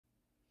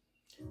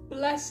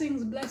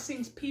Blessings,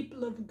 blessings,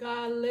 people of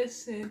God.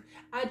 Listen,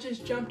 I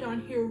just jumped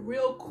on here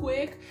real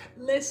quick.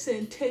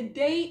 Listen,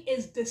 today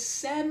is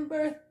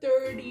December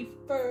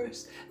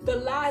 31st.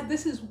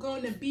 This is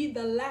going to be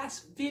the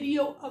last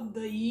video of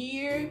the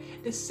year.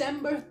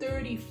 December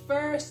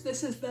 31st.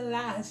 This is the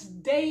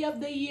last day of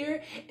the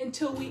year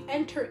until we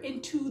enter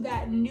into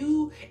that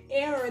new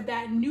era,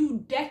 that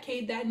new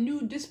decade, that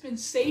new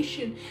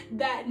dispensation,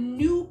 that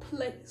new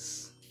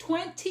place.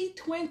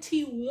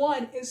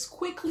 2021 is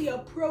quickly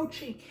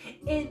approaching.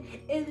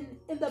 In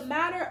the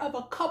matter of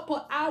a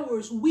couple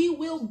hours, we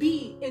will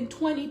be in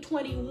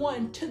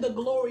 2021 to the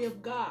glory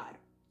of God.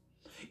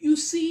 You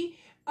see,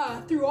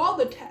 through all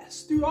the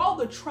tests, through all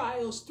the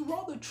trials, through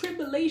all the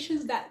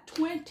tribulations that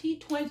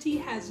 2020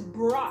 has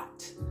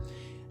brought,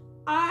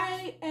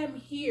 I am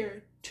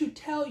here to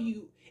tell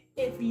you,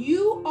 if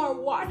you are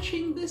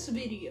watching this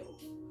video,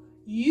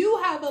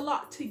 you have a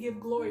lot to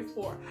give glory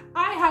for.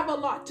 I have a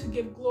lot to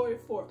give glory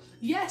for.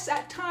 Yes,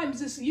 at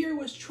times this year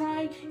was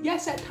trying.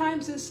 Yes, at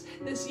times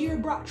this year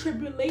brought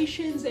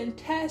tribulations and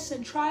tests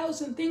and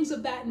trials and things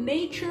of that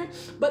nature.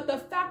 But the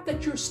fact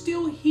that you're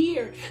still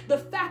here, the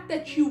fact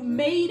that you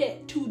made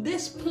it to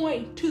this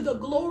point, to the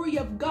glory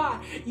of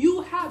God,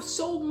 you have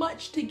so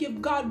much to give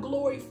God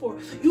glory for.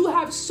 You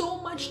have so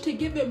much to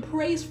give Him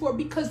praise for,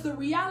 because the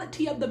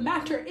reality of the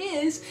matter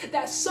is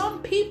that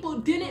some people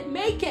didn't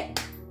make it.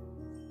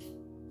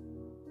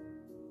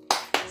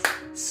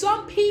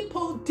 Some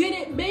people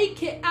didn't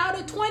make it out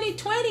of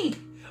 2020,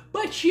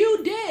 but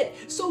you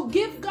did. So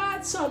give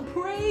God some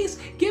praise,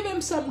 give Him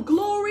some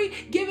glory,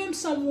 give Him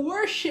some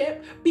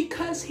worship,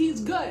 because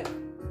He's good.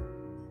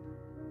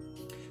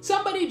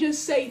 Somebody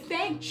just say,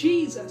 thank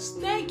Jesus.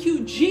 Thank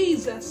you,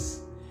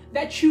 Jesus,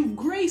 that you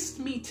graced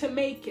me to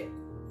make it.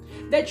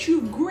 That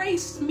you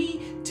graced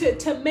me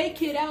to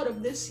make it out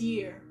of this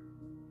year.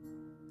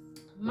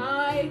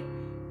 My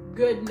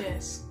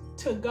goodness.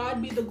 To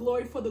God be the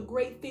glory for the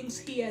great things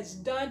He has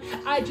done.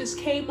 I just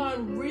came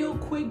on real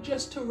quick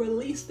just to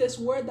release this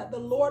word that the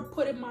Lord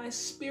put in my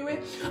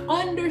spirit.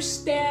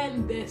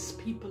 Understand this,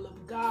 people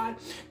of God.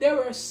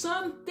 There are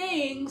some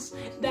things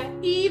that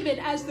even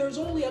as there's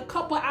only a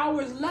couple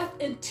hours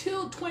left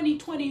until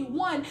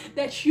 2021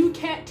 that you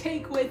can't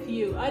take with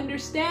you.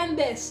 Understand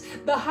this.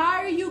 The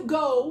higher you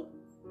go,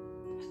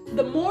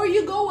 the more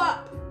you go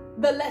up,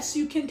 the less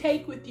you can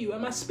take with you.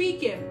 Am I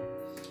speaking?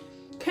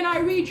 Can I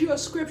read you a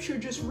scripture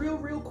just real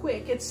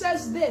quick? It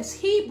says this,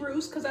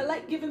 Hebrews, because I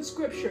like giving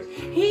scripture.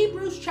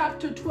 Hebrews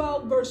chapter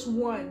 12, verse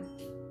 1.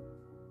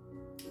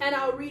 And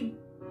I'll read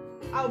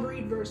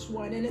verse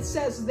 1. And it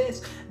says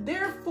this,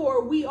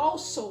 therefore we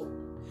also,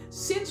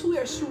 since we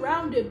are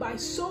surrounded by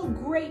so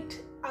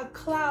great a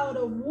cloud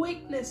of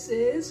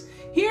witnesses,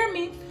 hear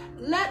me,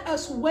 let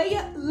us lay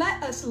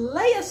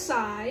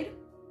aside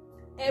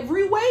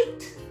every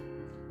weight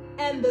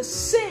and the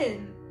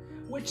sin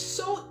which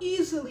so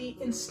easily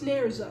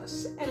ensnares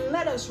us, and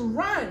let us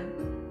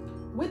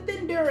run with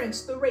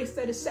endurance the race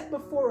that is set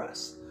before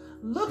us,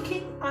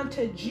 looking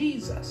unto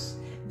Jesus,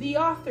 the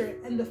author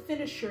and the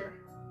finisher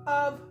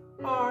of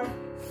our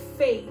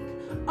faith.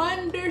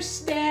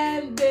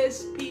 Understand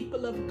this,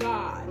 people of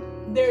God.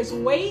 There's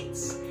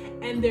weights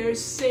and there's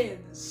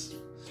sins.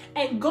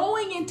 And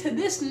going into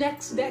this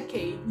next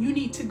decade, you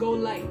need to go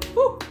light.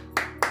 Woo.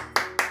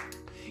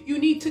 You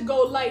need to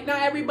go light.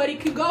 Not everybody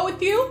can go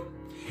with you.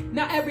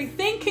 Not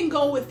everything can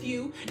go with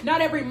you.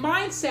 Not every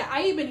mindset.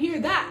 I even hear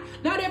that.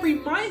 Not every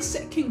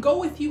mindset can go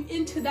with you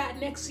into that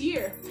next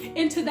year,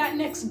 into that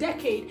next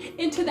decade,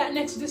 into that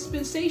next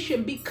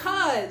dispensation,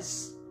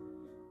 because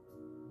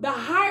the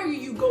higher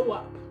you go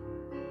up,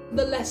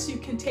 the less you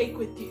can take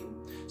with you.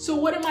 So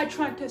what am I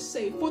trying to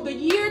say? For the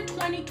year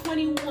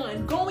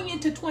 2021, going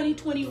into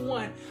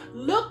 2021,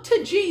 look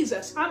to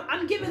Jesus.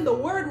 I'm giving the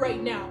word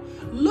right now.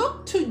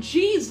 Look to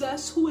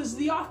Jesus, who is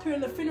the author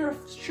and the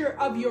finisher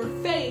of your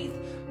faith,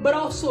 but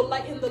also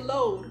lighten the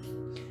load.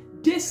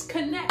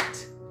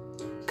 Disconnect.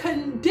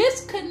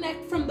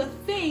 Disconnect from the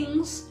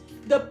things,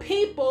 the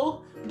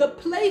people, the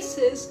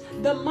places,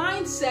 the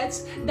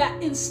mindsets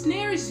that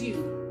ensnares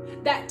you,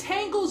 that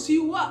tangles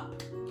you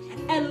up,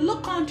 and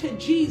look unto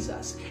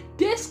Jesus.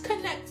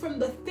 Disconnect from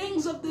the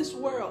things of this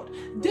world.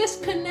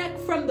 Disconnect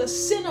from the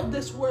sin of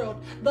this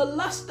world, the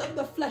lust of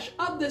the flesh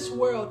of this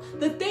world,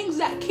 the things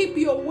that keep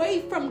you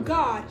away from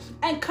God,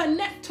 and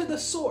connect to the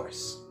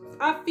source.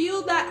 I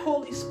feel that,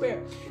 Holy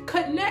Spirit.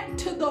 Connect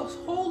to the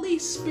Holy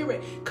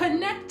Spirit.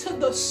 Connect to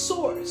the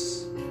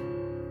source.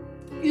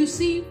 You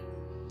see,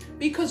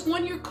 because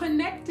when you're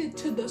connected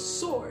to the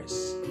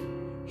source,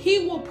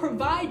 He will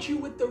provide you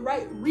with the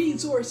right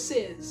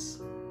resources.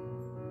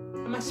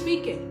 Am I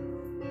speaking?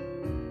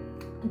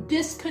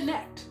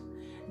 Disconnect.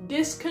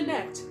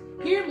 Disconnect.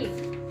 Hear me.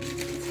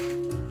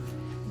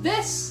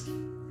 This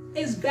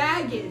is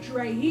baggage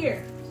right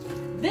here.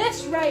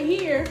 This right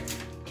here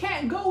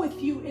can't go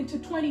with you into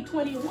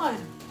 2021.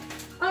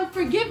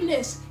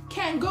 Unforgiveness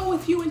can't go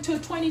with you into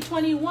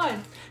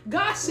 2021.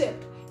 Gossip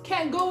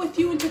can't go with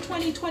you into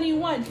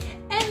 2021.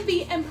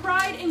 Envy and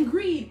pride and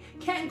greed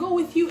can't go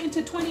with you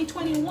into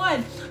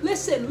 2021.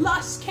 Listen,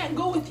 lust can't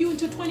go with you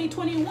into 2021.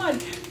 2021.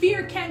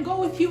 Fear can't go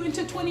with you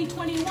into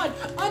 2021.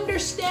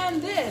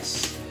 Understand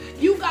this.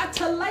 You got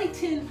to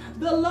lighten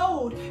the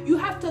load. You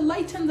have to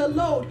lighten the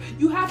load.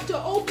 You have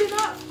to open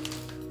up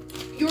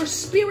your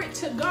spirit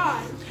to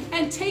God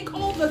and take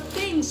all the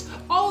things,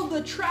 all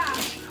the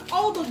trash,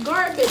 all the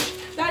garbage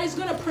that is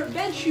going to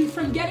prevent you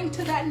from getting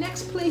to that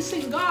next place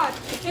in God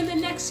in the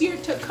next year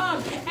to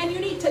come. And you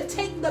need to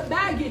take the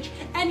baggage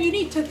and you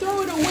need to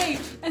throw it away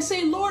and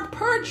say, Lord,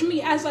 purge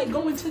me as I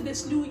go into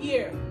this new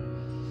year,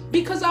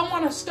 because I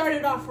want to start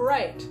it off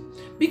right.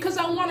 Because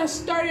I want to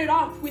start it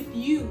off with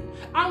you.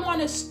 I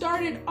want to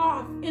start it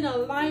off in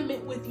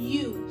alignment with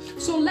you.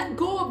 So let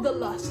go of the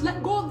lust.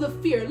 Let go of the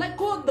fear. Let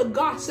go of the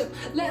gossip.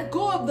 Let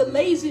go of the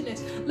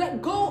laziness.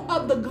 Let go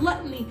of the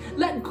gluttony.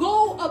 Let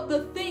go of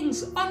the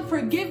things,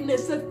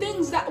 unforgiveness, the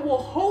things that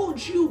will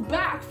hold you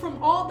back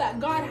from all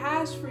that God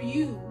has for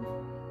you.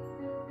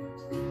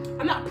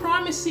 I'm not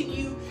promising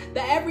you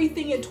that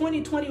everything in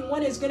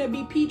 2021 is going to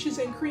be peaches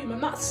and cream. I'm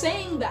not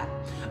saying that.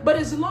 But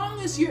as long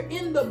as you're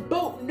in the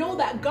boat, know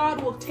that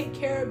God will take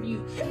care of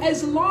you.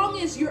 As long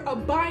as you're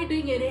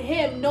abiding in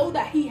Him, know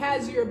that He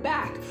has your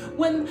back.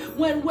 When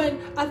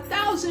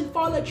 1,000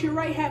 fall at your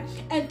right hand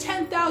and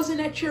 10,000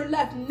 at your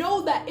left,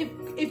 know that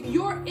if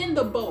you're in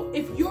the boat,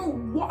 if you're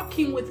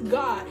walking with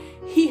God,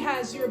 He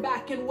has your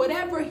back. And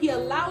whatever He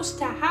allows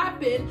to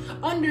happen,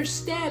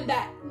 understand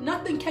that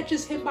nothing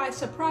catches Him by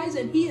surprise,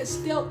 and He is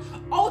still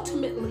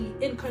ultimately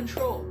in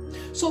control.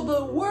 So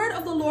the word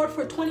of the Lord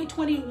for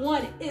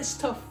 2021 is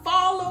to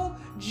follow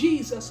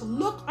Jesus.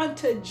 Look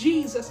unto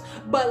Jesus,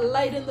 but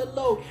lighten the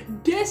load.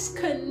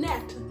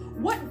 Disconnect.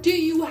 What do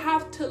you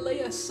have to lay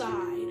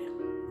aside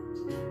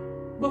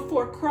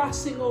before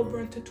crossing over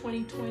into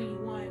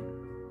 2021?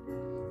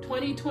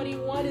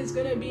 2021 is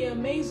going to be an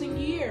amazing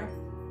year.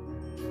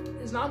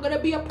 It's not going to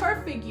be a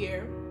perfect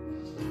year.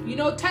 You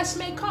know, tests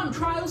may come,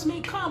 trials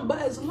may come, but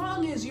as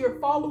long as you're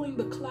following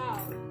the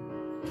cloud,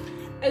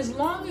 as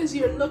long as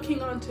you're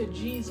looking unto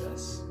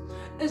Jesus,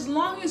 as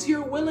long as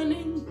you're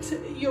willing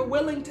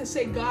to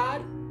say,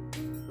 God,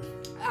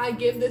 I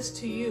give this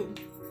to you,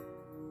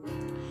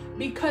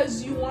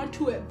 because you want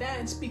to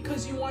advance,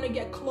 because you want to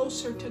get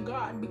closer to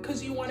God,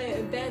 because you want to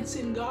advance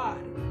in God.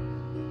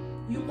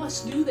 You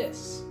must do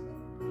this.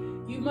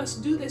 You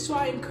must do this. So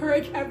I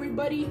encourage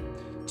everybody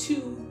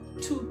to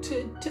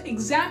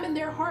examine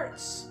their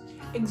hearts,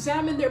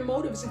 examine their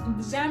motives,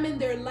 examine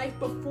their life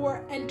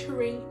before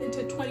entering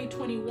into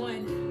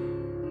 2021,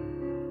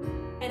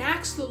 and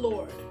ask the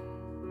Lord.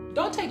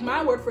 Don't take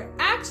my word for it.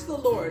 Ask the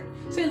Lord.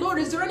 Say, Lord,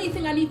 is there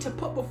anything I need to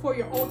put before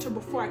your altar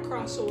before I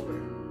cross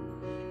over?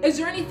 Is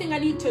there anything I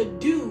need to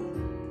do?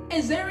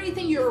 Is there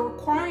anything you're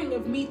requiring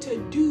of me to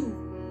do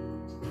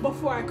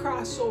before I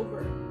cross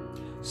over?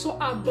 So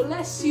I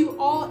bless you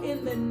all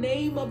in the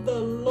name of the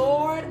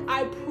Lord.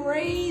 I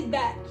pray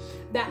that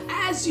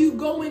as you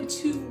go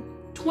into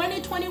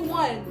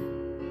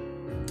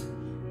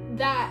 2021,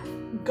 that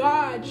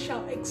God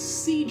shall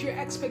exceed your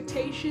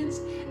expectations,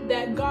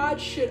 that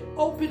God should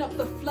open up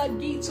the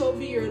floodgates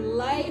over your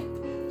life.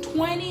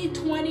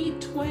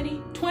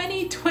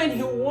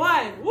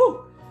 2021,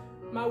 woo,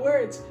 my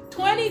words,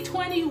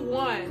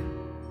 2021,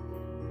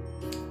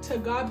 to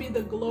God be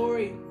the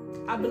glory.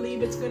 I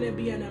believe it's going to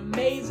be an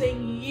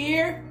amazing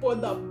year for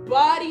the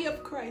body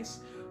of Christ,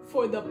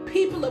 for the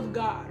people of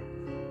God,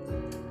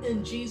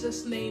 in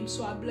Jesus' name.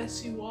 So I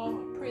bless you all.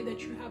 I pray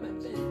that you have a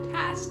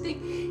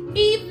fantastic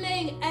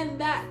evening and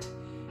that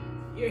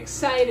you're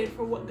excited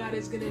for what God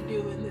is going to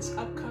do in this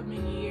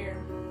upcoming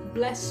year.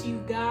 Bless you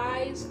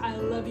guys. I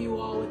love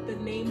you all with the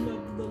name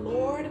of the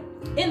Lord,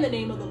 in the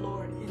name of the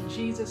Lord, in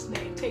Jesus'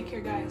 name. Take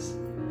care, guys.